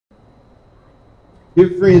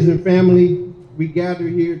Dear friends and family, we gather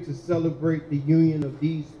here to celebrate the union of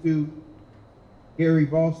these two, Gary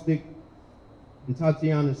Vostick and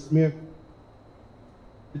Tatyana Smith.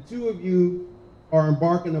 The two of you are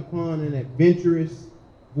embarking upon an adventurous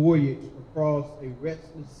voyage across a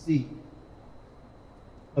restless sea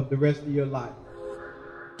of the rest of your life.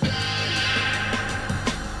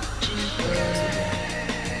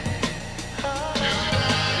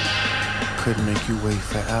 Couldn't make you wait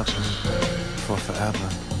forever, for forever.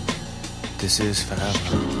 This is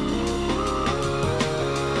forever.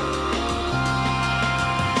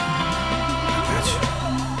 I got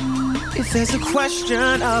you. If there's a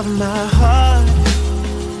question of my heart,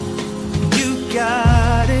 you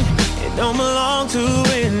got it. It don't belong to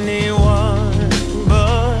anyone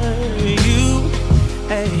but you.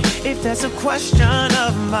 Hey, if there's a question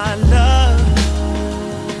of my love,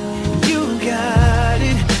 you got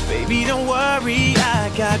it. Baby, don't worry, I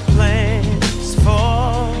got plans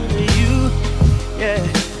for you. Yeah,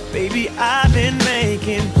 baby, I've been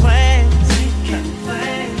making plans.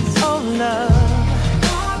 Oh,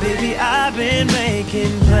 love, baby, I've been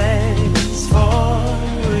making plans for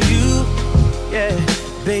you. Yeah,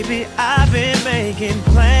 baby, I've been making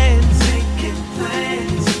plans.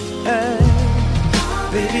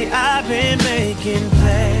 Baby, I've been making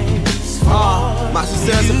plans for my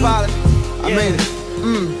sincere apology. I made it.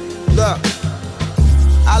 Look,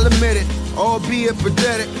 I'll admit it, albeit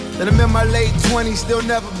pathetic, that I'm in my late 20s, still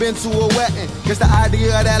never been to a wedding. Guess the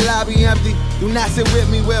idea of that lobby empty, do not sit with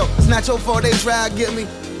me, well, it's not your fault they try to get me,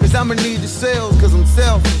 cause I'ma need the sales, cause I'm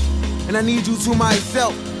selfish, and I need you to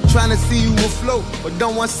myself, trying to see you afloat, but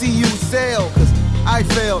don't want to see you sail, cause I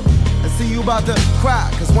failed. I see you about to cry,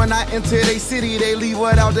 cause when I enter they city, they leave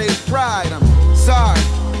without their pride. I'm sorry.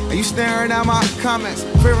 Are you staring at my comments?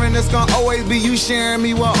 Fearing it's gonna always be you sharing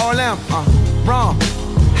me with all them. Wrong.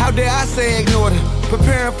 How dare I say ignore them?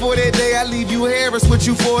 Preparing for that day I leave you here, it's what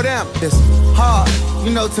you for them. It's hard,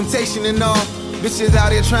 you know, temptation and all. Bitches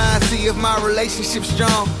out here trying to see if my relationship's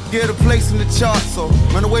strong. Get a place in the chart, so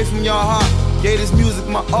run away from your heart. Gave this music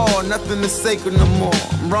my all, nothing is sacred no more.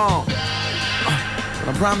 I'm wrong. But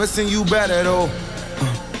I'm promising you better though.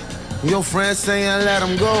 Your friends saying let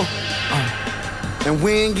them go. And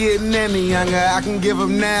we ain't getting any younger. I can give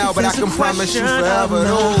them now, but I can promise you forever.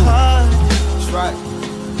 That's right.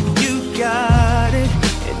 You got it.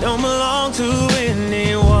 It don't belong to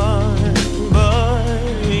anyone but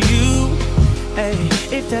you. Hey,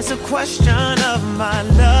 if that's a question of my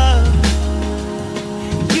love,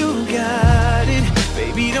 you got it.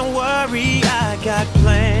 Baby, don't worry, I got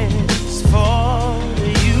plans for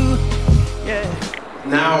you. Yeah.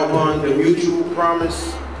 Now upon the mutual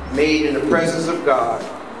promise made in the presence of God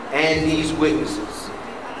and these witnesses,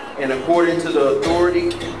 and according to the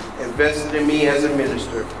authority invested in me as a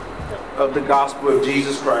minister of the gospel of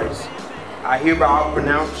Jesus Christ, I hereby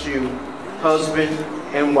pronounce you husband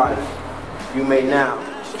and wife. You may now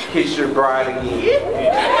kiss your bride again.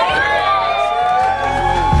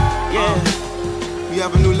 Yeah. You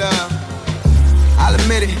have a new love. I'll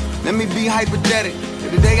admit it. Let me be hypothetical.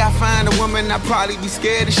 The day I find a woman, I'll probably be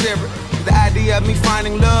scared to share it. The idea of me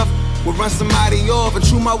finding love will run somebody off. And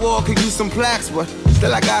true, my wall could use some plaques, but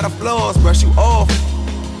still I got a flaws. Brush you off.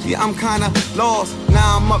 Yeah, I'm kinda lost.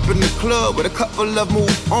 Now I'm up in the club with a couple of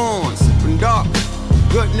move-ons. Sipping dark,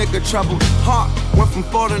 good nigga, troubled heart. Went from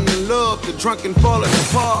falling in love to drunk and falling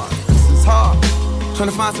apart. This is hard. Trying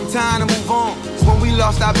to find some time to move on. Cause when we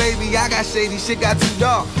lost our baby, I got shady, shit got too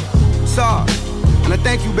dark. I'm sorry. And I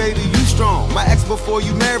thank you, baby, you strong. My ex before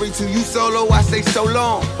you married to you solo, I say so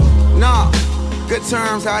long. Nah, good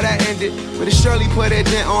terms how that ended, but it surely put a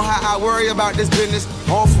dent on how I worry about this business.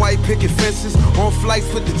 Off-white picket fences, on flights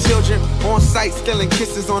with the children, on site stealing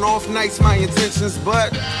kisses, on off nights my intentions,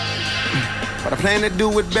 but I plan to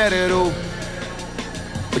do it better though.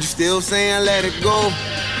 But you still saying let it go.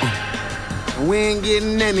 We ain't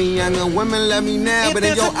getting any younger. Women love me now, but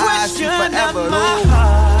in your eyes you forever though.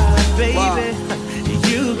 Heart, baby, wow.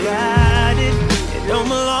 You got it. It don't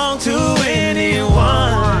belong to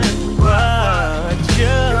anyone but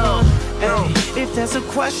you. Hey, if there's a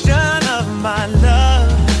question of my love,